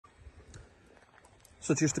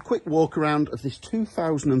So just a quick walk around of this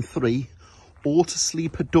 2003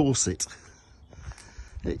 Autosleeper Dorset.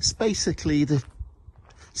 It's basically the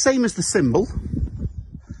same as the Symbol.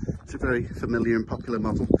 It's a very familiar and popular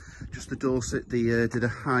model. Just the Dorset, they did a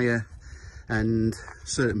higher and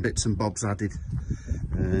certain bits and bobs added.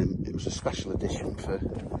 It was a special edition for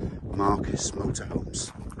Marcus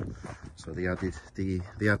Motorhomes. So they added the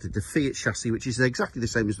Fiat chassis, which is exactly the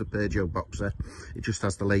same as the Peugeot Boxer. It just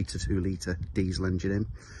has the later 2-litre diesel engine in.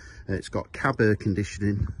 It's got cab air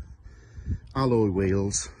conditioning, alloy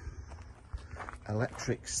wheels,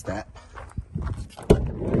 electric step. Just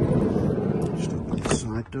open the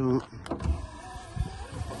side door.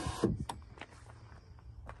 So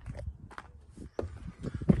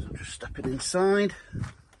I'm just stepping inside.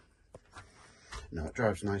 No, it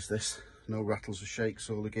drives nice, this. No rattles or shakes,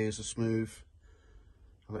 all the gears are smooth.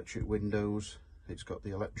 Electric windows. It's got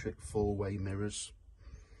the electric four-way mirrors.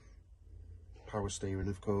 Power steering,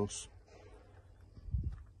 of course.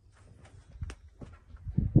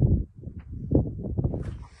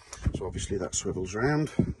 So obviously that swivels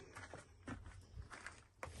round.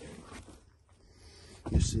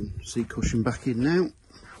 Missing seat cushion back in now.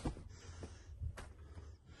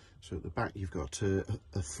 So at the back you've got a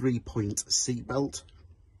 3-point seat belt.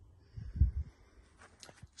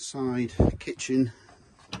 Side kitchen.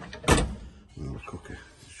 Well, the cooker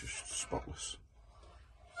is just spotless.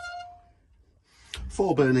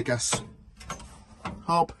 4-burner gas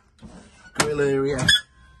hob, grill area,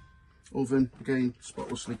 oven, again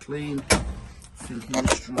spotlessly clean. Thinking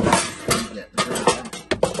get the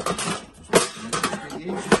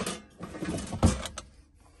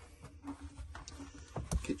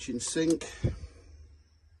kitchen sink.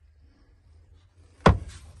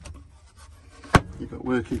 You've got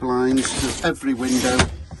working blinds for every window,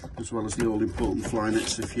 as well as the all-important fly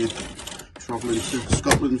nets if you're travelling to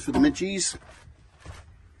Scotland for the midges.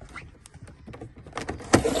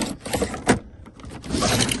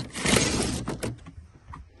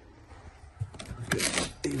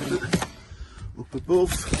 Even up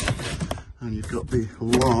above, and you've got the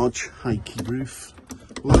large hikey roof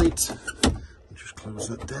light. I'll just close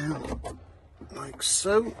that down like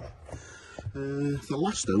so. The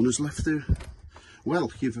last owners left there.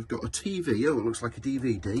 Well, you've got a TV, oh, it looks like a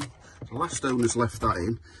DVD. The last owners left that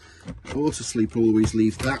in. Autosleeper always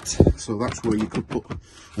leave that, so that's where you could put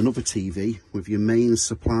another TV with your main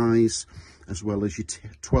supplies, as well as your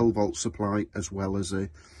 12-volt supply, as well as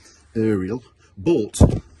a aerial. But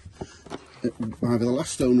either the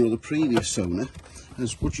last owner or the previous owner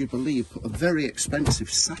has, would you believe, put a very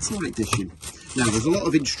expensive satellite dish in. Now, there's a lot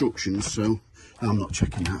of instructions, so I'm not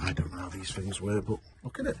checking that. I don't know how these things work, but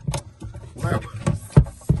look at it. Wow.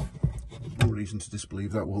 No reason to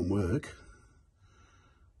disbelieve that won't work.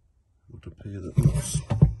 Would appear that that's,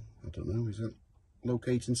 I don't know, is that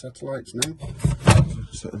locating satellites now?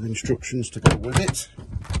 A set of instructions to go with it.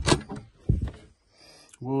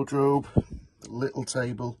 Wardrobe, the little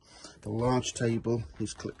table, the large table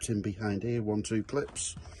is clipped in behind here, 1-2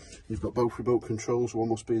 clips. You've got both remote controls, one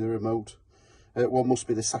must be the remote, one must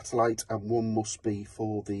be the satellite, and one must be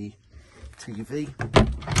for the TV.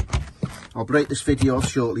 I'll break this video off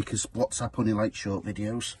shortly because WhatsApp only likes short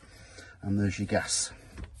videos. And there's your gas.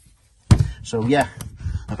 So yeah,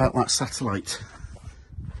 about that satellite.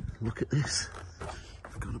 Look at this.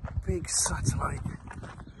 I've got a big satellite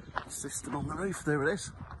system on the roof. There it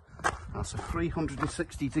is. That's a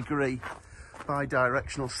 360-degree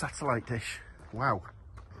bi-directional satellite dish. Wow.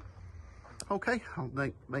 Okay, I'll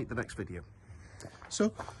make the next video.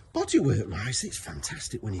 So bodywork wise, it's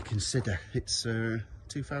fantastic when you consider it's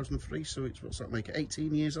 2003, so it's, what's that make it,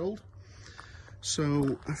 18 years old.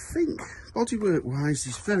 So I think bodywork wise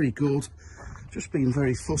is very good. Just being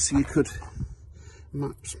very fussy, you could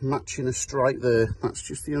matching a stripe there. That's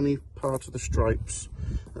just the only part of the stripes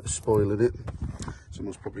that are spoiling it.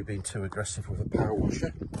 Someone's probably been too aggressive with a power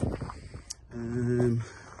washer.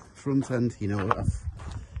 Front end, you know,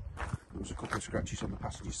 there's a couple of scratches on the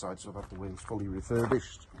passenger side, so I've had the wheels fully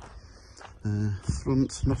refurbished.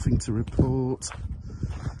 Front, nothing to report.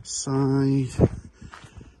 Side,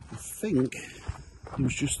 I think it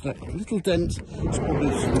was just that little dent. It's probably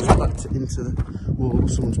someone's backed it into the wall,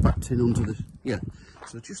 someone's backed in under the, yeah.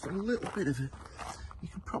 So just a little bit of a, you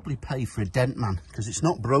could probably pay for a dent, man, because it's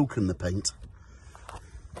not broken, the paint.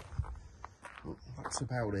 But that's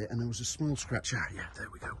about it. And there was a small scratch. Ah, yeah, there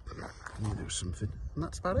we go. I knew there was something. And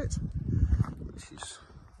that's about it. Which is,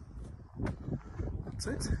 that's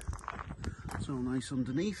it. It's all nice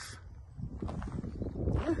underneath.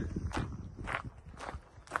 Yeah.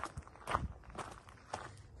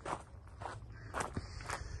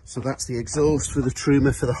 So that's the exhaust for the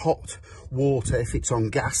Truma for the hot water. If it's on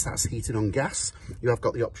gas, that's heated on gas. You have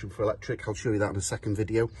got the option for electric. I'll show you that in a second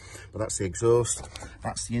video. But that's the exhaust.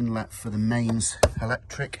 That's the inlet for the mains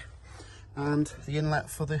electric. And the inlet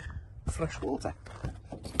for the fresh water.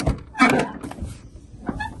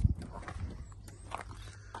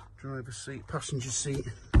 Driver's seat, passenger seat,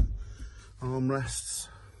 armrests.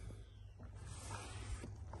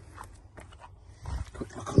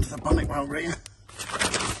 Quick look under the bonnet while we're here.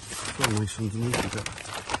 Very nice underneath. You've got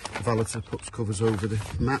Valeter puts covers over the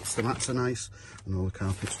mats. The mats are nice, and all the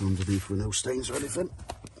carpets are underneath with no stains or anything.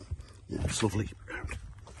 Yeah, it's lovely.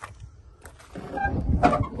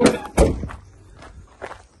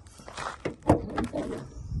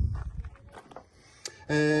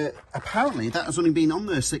 Apparently that has only been on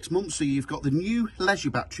there 6 months, so you've got the new leisure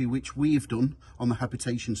battery, which we've done on the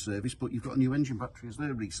habitation service, but you've got a new engine battery as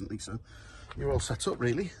there recently, so you're all set up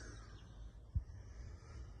really.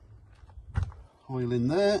 Oil in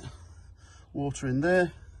there, water in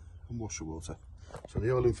there, and washer water. So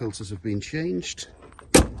the oil and filters have been changed.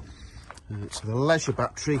 So the leisure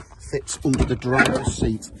battery fits under the driver's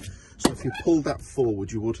seat. So if you pulled that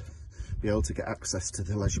forward, you would be able to get access to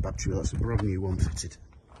the leisure battery. That's a brand new one fitted.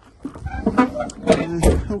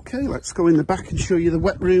 Okay, let's go in the back and show you the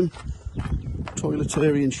wet room,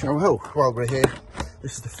 toiletry and shower. Oh, while we're here,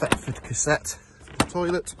 this is the Thetford cassette for the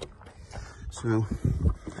toilet. So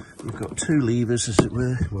you've got two levers, as it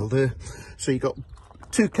were. Well, there. So you've got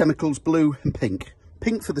two chemicals, blue and pink.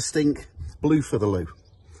 Pink for the stink, blue for the loo.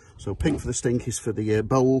 So pink for the stink is for the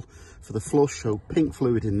bowl, for the flush. So pink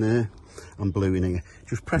fluid in there and blue in here.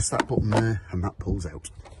 Just press that button there and that pulls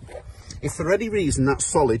out. If for any reason that's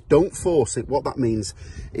solid, don't force it. What that means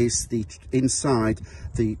is the inside,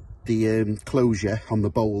 the closure on the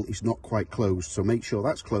bowl is not quite closed. So make sure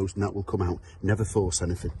that's closed and that will come out. Never force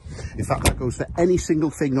anything. In fact, that goes for any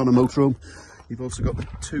single thing on a motorhome. You've also got the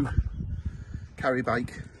two carry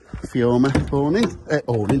bike Fiorma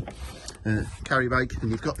awning, carry bike,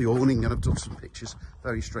 and you've got the awning, and I've done some pictures.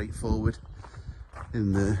 Very straightforward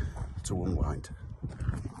in there to unwind.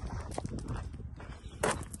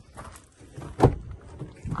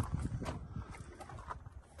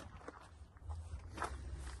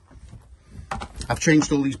 I've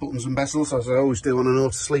changed all these buttons and bezels as I always do on an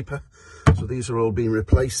Autosleeper, so these are all being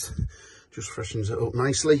replaced. Just freshens it up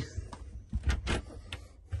nicely.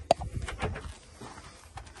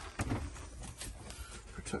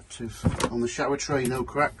 Protective on the shower tray, no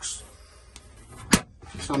cracks.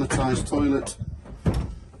 Sanitised toilet. I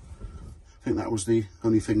think that was the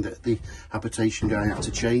only thing that the habitation guy had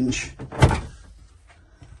to change.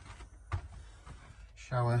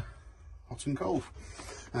 Shower, hot and cold.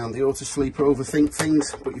 And the Autosleeper overthink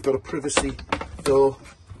things, but you've got a privacy door,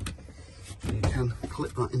 so you can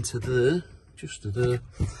clip that into there, just to there,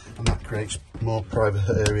 and that creates more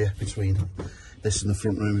private area between this and the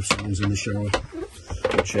front room if someone's in the shower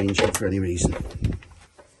or changing for any reason.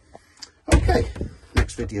 Okay,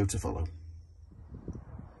 next video to follow.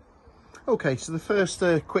 Okay, so the first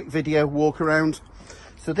quick video walk around.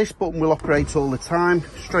 So this button will operate all the time,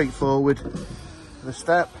 straightforward. The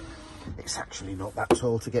step. It's actually not that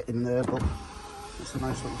tall to get in there, but it's a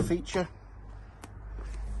nice little feature.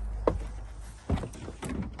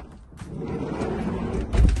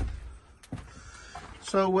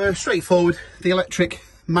 So straightforward, the electric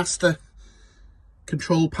master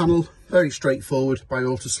control panel, very straightforward by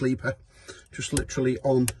Autosleeper, just literally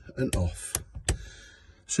on and off.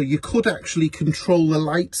 So you could actually control the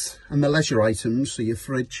lights and the leisure items, so your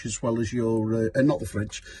fridge as well as your, not the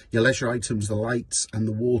fridge, your leisure items, the lights and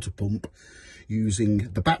the water pump, using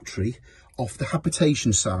the battery off the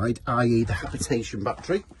habitation side, i.e. the habitation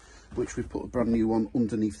battery, which we've put a brand new one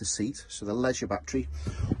underneath the seat, so the leisure battery,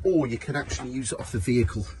 or you can actually use it off the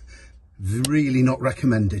vehicle. Really not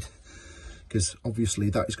recommended, because obviously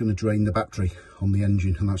that is going to drain the battery on the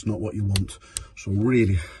engine, and that's not what you want. So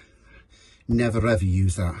really, never ever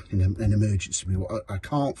use that in an emergency. I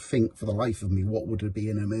can't think for the life of me what would be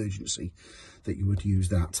an emergency that you would use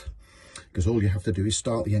that, because all you have to do is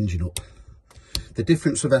start the engine up. The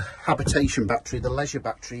difference with a habitation battery, the leisure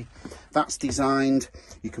battery, that's designed,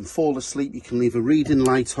 you can fall asleep, you can leave a reading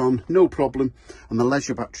light on, no problem. And the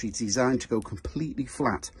leisure battery is designed to go completely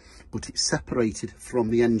flat, but it's separated from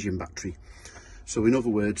the engine battery. So in other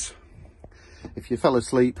words, if you fell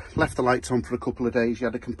asleep, left the lights on for a couple of days, you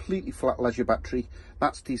had a completely flat leisure battery,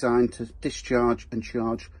 that's designed to discharge and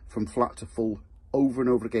charge from flat to full over and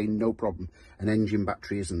over again, no problem. An engine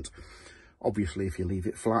battery isn't. Obviously, if you leave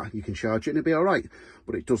it flat, you can charge it and it'll be all right,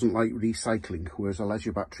 but it doesn't like recycling, whereas a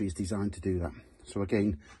leisure battery is designed to do that. So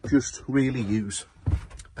again, just really use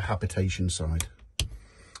the habitation side.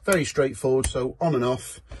 very straightforward. So on and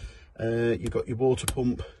off, you've got your water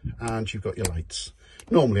pump and you've got your lights.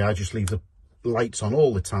 Normally I just leave the lights on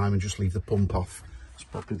all the time and just leave the pump off. It's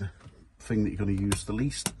probably the thing that you're going to use the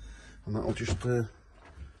least, and that'll just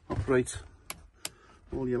operate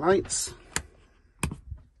all your lights.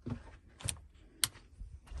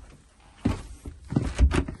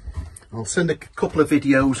 I'll send a couple of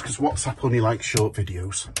videos because WhatsApp only likes short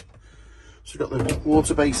videos. So you've got the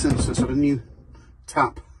water basin, so it's got a new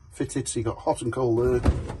tap fitted, so you've got hot and cold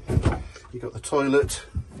there. You've got the toilet,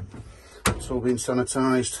 it's all been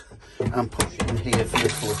sanitised, and push it in here for your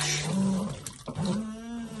flush.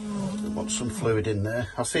 We want some fluid in there.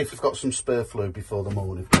 I'll see if we've got some spare fluid before the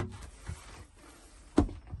morning.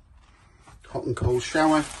 Hot and cold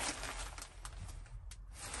shower.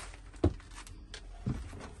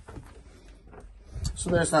 So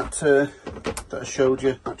there's that that I showed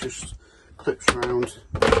you, that just clips round,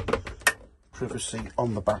 privacy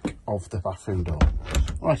on the back of the bathroom door.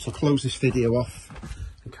 Alright, I'll close this video off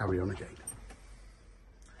and carry on again.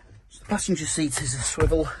 So the passenger seat is a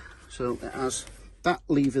swivel, so it has that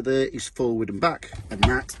lever there is forward and back, and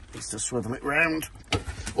that is to swivel it round.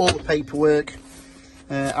 All the paperwork,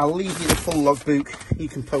 I'll leave you the full logbook, you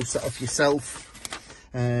can post that off yourself.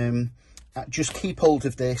 Just keep hold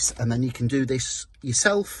of this and then you can do this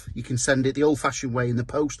yourself. You can send it the old-fashioned way in the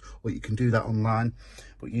post, or you can do that online,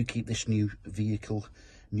 but you keep this new vehicle,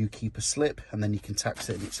 new keeper slip, and then you can tax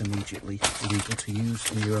it and it's immediately legal to use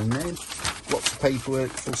in your own name. Lots of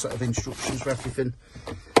paperwork, full set of instructions for everything.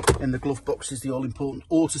 In the glove box is the all-important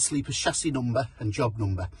Autosleeper chassis number and job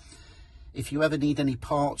number. If you ever need any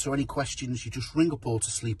parts or any questions, you just ring up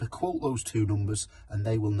Autosleeper, quote those two numbers, and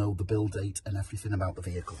they will know the build date and everything about the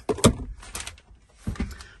vehicle.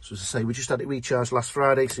 So as I say, we just had it recharged last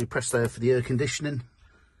Friday, so you press there for the air conditioning.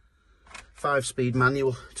 5-speed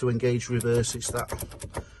manual to engage reverse, it's that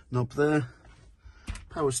knob there.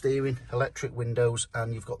 Power steering, electric windows,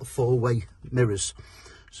 and you've got the 4-way mirrors.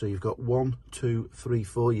 So you've got 1, 2, 3,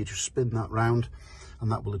 4, you just spin that round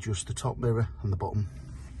and that will adjust the top mirror and the bottom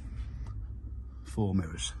 4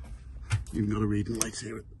 mirrors. You've got a reading light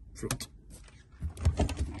here at front.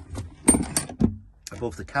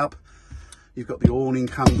 Above the cab, you've got the awning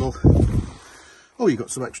handle. Oh, you've got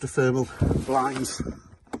some extra thermal blinds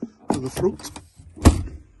to the front.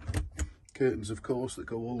 Curtains, of course, that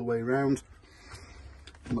go all the way around.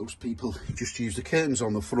 Most people just use the curtains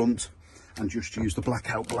on the front and just use the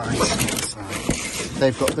blackout blinds on the side.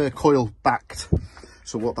 They've got their coil backed,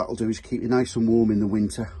 so what that'll do is keep you nice and warm in the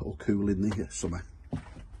winter or cool in the summer.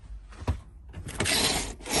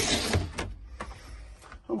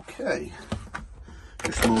 Okay,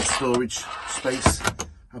 just more storage space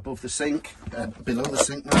above the sink, below the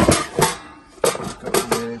sink now. Got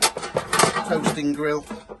the toasting grill.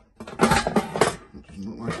 It doesn't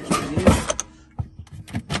look like it's been used.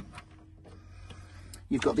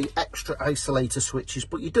 You've got the extra isolator switches,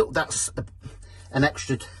 but you don't, that's an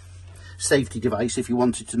extra safety device if you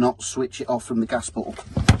wanted to not switch it off from the gas bottle.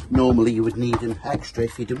 Normally you would need an extra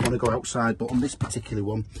if you didn't want to go outside, but on this particular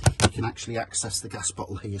one you can actually access the gas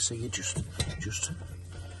bottle here, so you just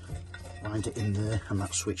wind it in there and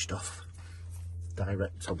that's switched off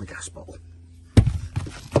direct on the gas bottle.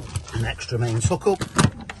 An extra mains hookup,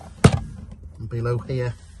 and below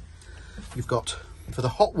here you've got, for the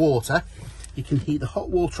hot water, you can heat the hot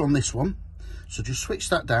water on this one, so just switch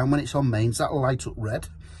that down when it's on mains, that'll light up red,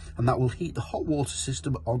 and that will heat the hot water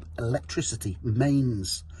system on electricity,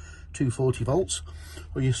 mains, 240 volts,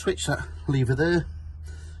 or you switch that lever there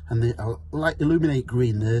and the light illuminate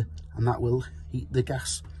green there, and that will heat the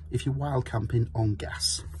gas if you're wild camping on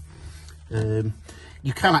gas.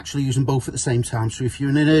 You can actually use them both at the same time, so if you're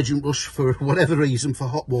in an urgent rush for whatever reason for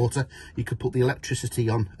hot water, you could put the electricity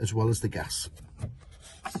on as well as the gas.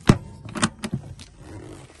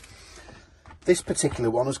 This particular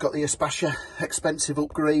one has got the Aspasha expensive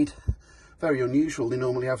upgrade. Very unusual, they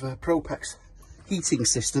normally have a Propex heating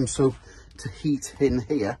system, so to heat in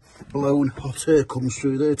here, blown hot air comes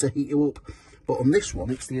through there to heat you up. But on this one,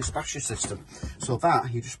 it's the Aspasha system. So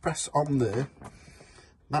that, you just press on there,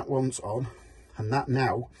 that one's on, and that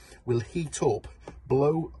now will heat up,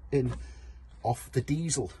 blow in off the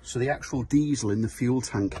diesel. So the actual diesel in the fuel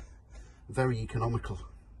tank, very economical.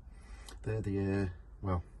 They're the,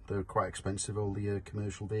 well, they're quite expensive, all the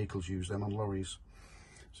commercial vehicles use them on lorries.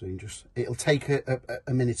 So you can just, it'll take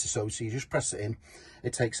a minute or so, so you just press it in.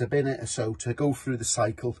 It takes a minute or so to go through the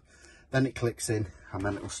cycle, then it clicks in, and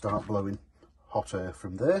then it'll start blowing hot air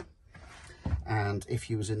from there. And if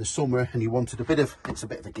you was in the summer and you wanted a bit of, it's a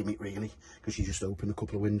bit of a gimmick really, because you just open a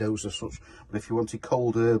couple of windows or such, but if you wanted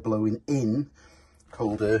cold air blowing in,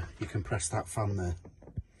 cold air, you can press that fan there.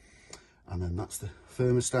 and then that's the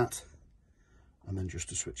thermostat, and then just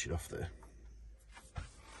to switch it off there.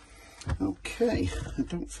 Okay, I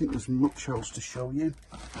don't think there's much else to show you.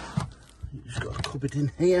 You've just got a cupboard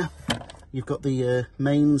in here. You've got the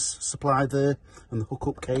mains supply there and the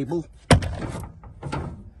hookup cable.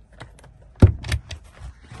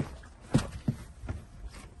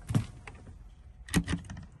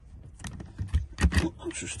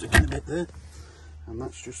 That's just sticking a bit there. And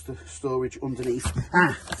that's just the storage underneath.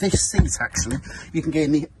 This seat actually, you can get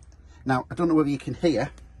in the... Now, I don't know whether you can hear.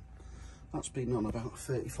 That's been on about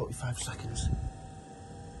 30-45 seconds.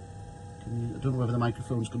 I don't know whether the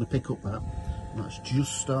microphone's going to pick up that. That's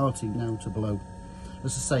just starting now to blow.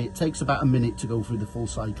 As I say, it takes about a minute to go through the full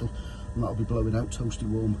cycle, and that'll be blowing out toasty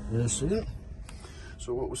warm there soon.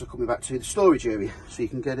 So what was I coming back to? The storage area. So you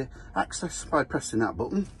can get access by pressing that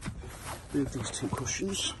button. Move these two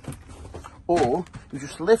cushions. Or you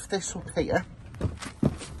just lift this up here,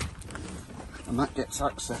 and that gets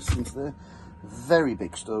access into the very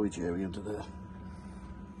big storage area under there.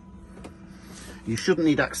 You shouldn't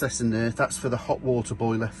need access in there. That's for the hot water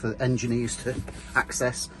boiler for engineers to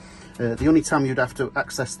access. The only time you'd have to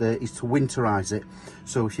access there is to winterize it.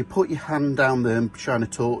 So if you put your hand down there and shine a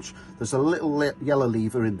torch, there's a little yellow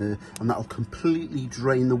lever in there, and that'll completely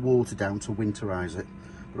drain the water down to winterize it.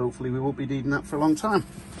 But hopefully we won't be needing that for a long time.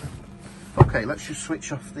 Okay, let's just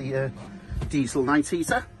switch off the diesel night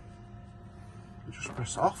heater. Just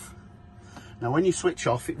press off. Now when you switch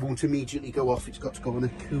off, it won't immediately go off, it's got to go on a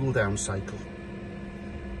cool down cycle.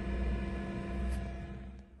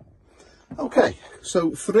 Okay,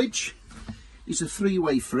 so fridge is a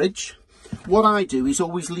three-way fridge. What I do is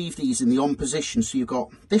always leave these in the on position, so you've got,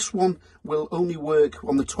 this one will only work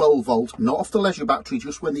on the 12 volt, not off the leisure battery,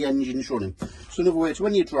 just when the engine's running. So in other words,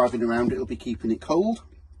 when you're driving around, it'll be keeping it cold.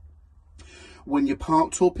 When you're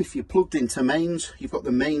parked up, if you're plugged into mains, you've got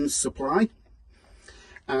the mains supply.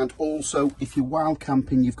 And also, if you're wild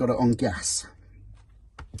camping, you've got it on gas.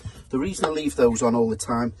 The reason I leave those on all the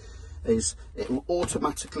time is it will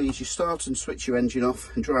automatically, as you start and switch your engine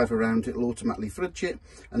off and drive around, it will automatically fridge it,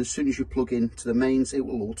 and as soon as you plug into the mains, it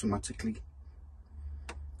will automatically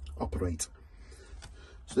operate.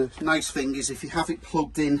 So the nice thing is, if you have it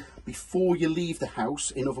plugged in before you leave the house,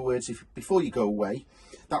 in other words, before you go away,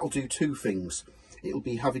 that will do two things. It will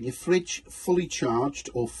be having your fridge fully charged,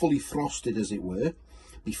 or fully frosted as it were,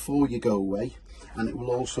 before you go away, and it will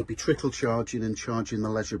also be trickle charging and charging the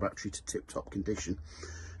leisure battery to tip-top condition.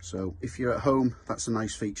 So if you're at home, that's a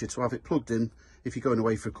nice feature to have it plugged in if you're going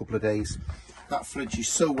away for a couple of days. That fridge is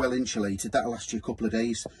so well insulated, that'll last you a couple of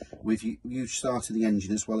days with you starting the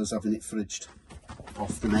engine as well as having it fridged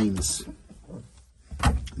off the mains.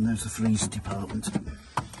 And there's the freezer department.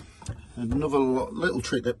 Another little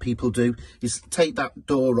trick that people do is take that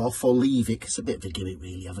door off or leave it. It's a bit of a gimmick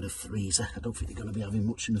really, having a freezer. I don't think you're going to be having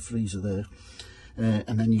much in the freezer there.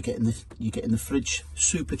 And then you're getting the fridge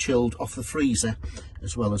super chilled off the freezer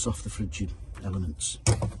as well as off the frigid elements.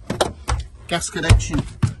 Gas connection,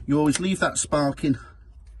 you always leave that sparking,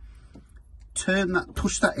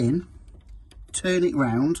 push that in, turn it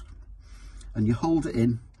round, and you hold it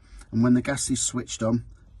in, and when the gas is switched on,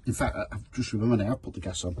 in fact, I've just remembered I've put the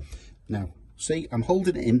gas on. Now, see, I'm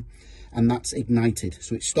holding it in, and that's ignited,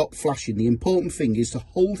 so it stopped flashing. The important thing is to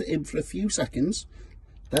hold it in for a few seconds,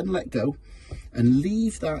 then let go, and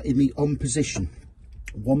leave that in the on position,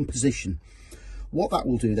 one position. What that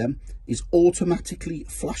will do then is automatically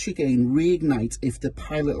flash again, reignite if the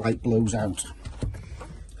pilot light blows out.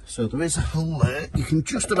 So there is a hole there. You can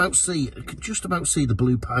just about see the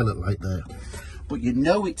blue pilot light there, but you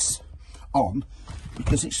know it's on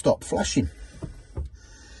because it stopped flashing.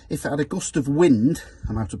 If it had a gust of wind,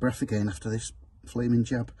 I'm out of breath again after this flaming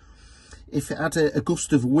jab. If it had a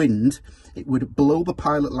gust of wind, it would blow the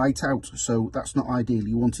pilot light out, so that's not ideal.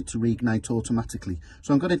 You want it to reignite automatically.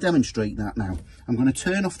 So I'm going to demonstrate that now. I'm going to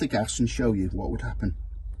turn off the gas and show you what would happen.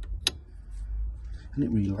 And it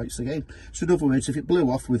relights again. So in other words, if it blew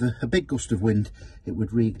off with a big gust of wind, it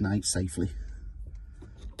would reignite safely.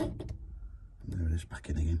 And there it is, back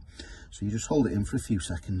in again. So you just hold it in for a few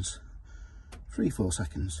seconds, 3-4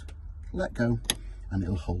 seconds, let go, and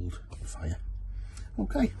it'll hold fire.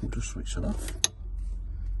 Okay, we'll just switch that off.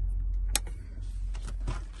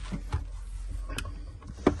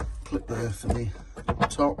 Clip there for the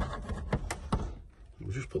top.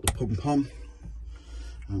 We'll just put the pump on,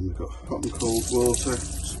 and we've got hot and cold water.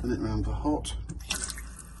 Spin it around for hot.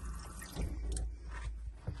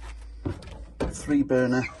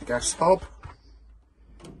 3-burner gas hob.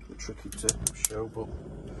 A bit tricky to show, but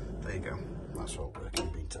there you go. That's all working,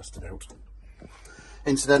 being tested out.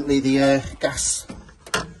 Incidentally, the gas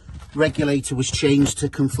regulator was changed to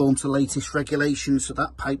conform to latest regulations, so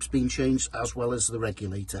that pipe's been changed as well as the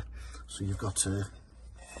regulator. So you've got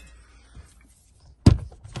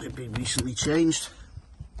it's been recently changed.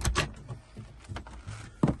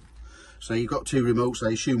 So you've got two remotes.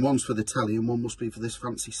 I assume one's for the telly and one must be for this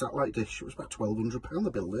fancy satellite dish. It was about £1,200 the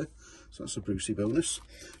bill there, so that's a Brucey bonus.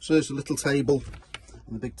 So there's a little table,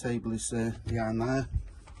 and the big table is behind there.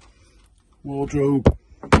 Wardrobe.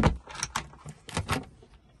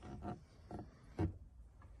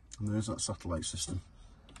 And there's that satellite system.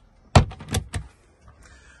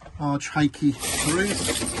 Large hikey through.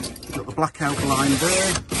 Got the blackout line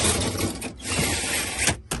there,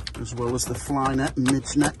 as well as the fly net and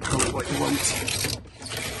midge net, call it what you want.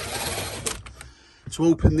 To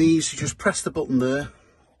open these, you just press the button there,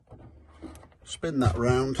 spin that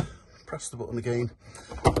round, press the button again,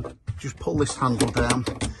 just pull this handle down,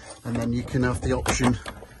 and then you can have the option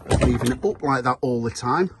of leaving it up like that all the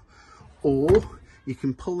time, or you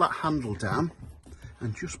can pull that handle down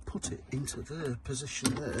and just put it into the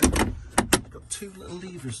position there. You've got two little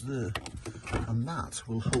levers there, and that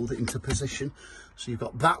will hold it into position. So you've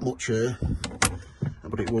got that much air,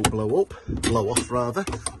 but it won't blow off rather.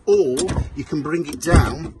 Or you can bring it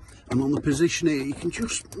down, and on the position here, you can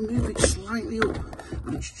just move it slightly up,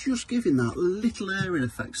 and it's just giving that little airing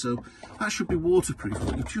effect. So that should be waterproof,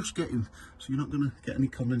 but you're just getting, so you're not going to get any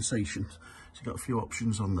condensation. So you've got a few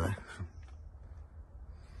options on there.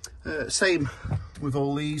 Same with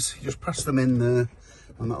all these, you just press them in there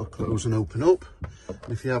and that'll close and open up.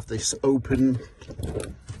 And if you have this open,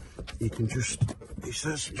 you can just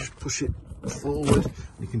push it forward,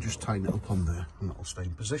 you can just tighten it up on there and that'll stay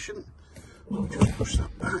in position. We'll just push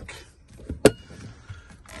that back.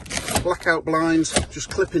 Blackout blinds,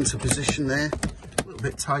 just clip into position there, a little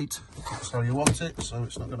bit tight, that's how you want it, so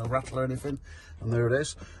it's not going to rattle or anything. And there it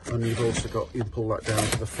is. And you've also got, you can pull that down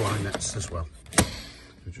to the fly nets as well.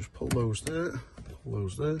 So just pull those there,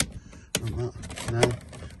 and that. Now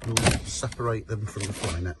we'll separate them from the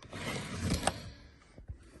fly net.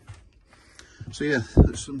 So yeah,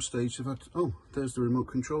 at some stage I've had, oh, there's the remote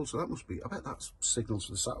control, so that must be, I bet that's signals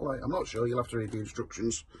for the satellite. I'm not sure, you'll have to read the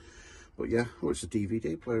instructions. But yeah, oh, it's a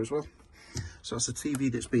DVD player as well. So that's a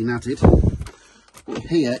TV that's been added. But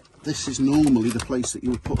here, this is normally the place that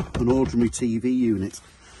you would put an ordinary TV unit.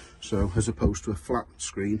 So as opposed to a flat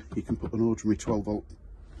screen, you can put an ordinary 12 volt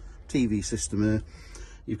TV system here.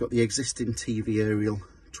 You've got the existing TV aerial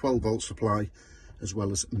 12 volt supply as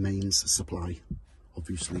well as mains supply,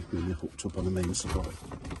 obviously when you're hooked up on a mains supply.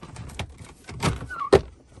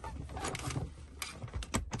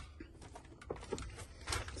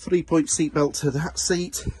 Three-point seat belt to that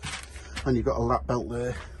seat, and you've got a lap belt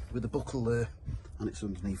there with a buckle there, and it's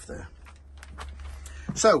underneath there.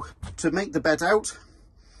 So to make the bed out,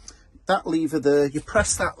 that lever there, you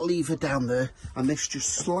press that lever down there and this just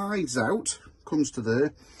slides out, comes to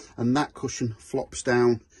there, and that cushion flops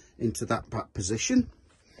down into that back position.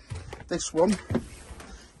 This one,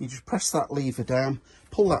 you just press that lever down,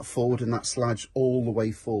 pull that forward, and that slides all the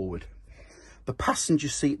way forward. The passenger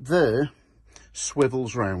seat there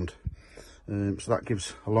swivels round, so that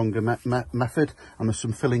gives a longer method, and there's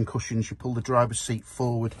some filling cushions. You pull the driver's seat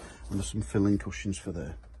forward and there's some filling cushions for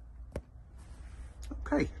there.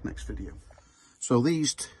 Okay, next video. So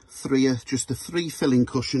these three are just the three filling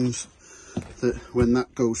cushions that when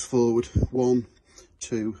that goes forward, 1,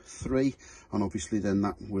 2, 3, and obviously then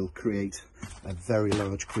that will create a very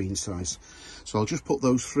large queen size. So I'll just put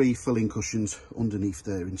those three filling cushions underneath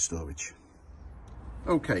there in storage.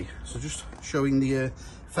 Okay, so just showing the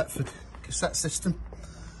Thetford cassette system.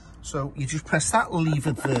 So you just press that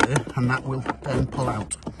lever there and that will then pull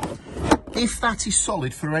out. If that is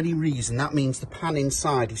solid for any reason, that means the pan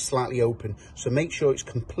inside is slightly open. So make sure it's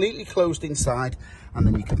completely closed inside, and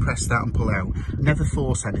then you can press that and pull out. Never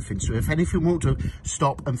force anything. So if anything won't do,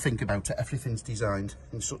 stop and think about it. Everything's designed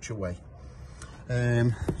in such a way.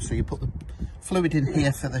 So you put the fluid in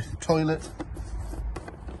here for the toilet.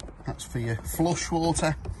 That's for your flush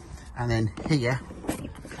water. And then here,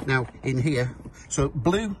 now in here, so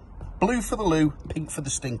blue for the loo, pink for the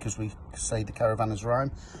stink, as we say the Caravanners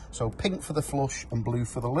rhyme. So pink for the flush and blue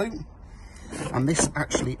for the loo. And this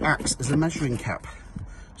actually acts as a measuring cap.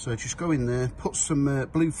 So just go in there, put some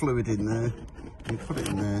blue fluid in there, and put it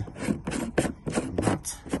in there, and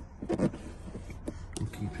that will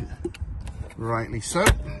keep it rightly so.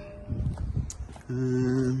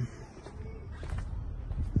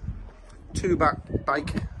 Two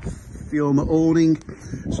bike Fioma awning,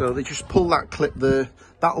 so they just pull that clip there,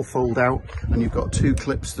 that'll fold out, and you've got two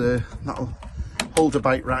clips there that'll hold a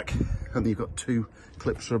bike rack, and you've got two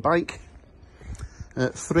clips for a bike.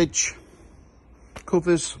 Fridge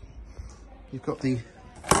covers, you've got the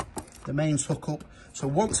mains hook up. So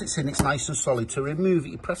once it's in, it's nice and solid. To remove it,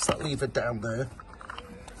 you press that lever down there,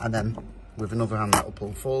 and then with another hand that'll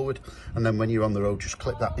pull forward, and then when you're on the road, just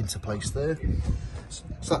clip that into place there.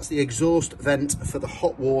 So that's the exhaust vent for the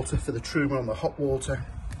hot water, for the Truma on the hot water,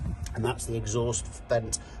 and that's the exhaust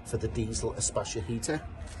vent for the diesel Aspassia heater,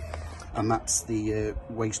 and that's the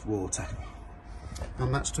wastewater,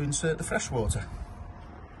 and that's to insert the fresh water.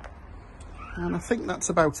 And I think that's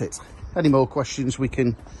about it. Any more questions we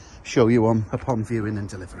can show you on upon viewing and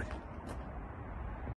delivery.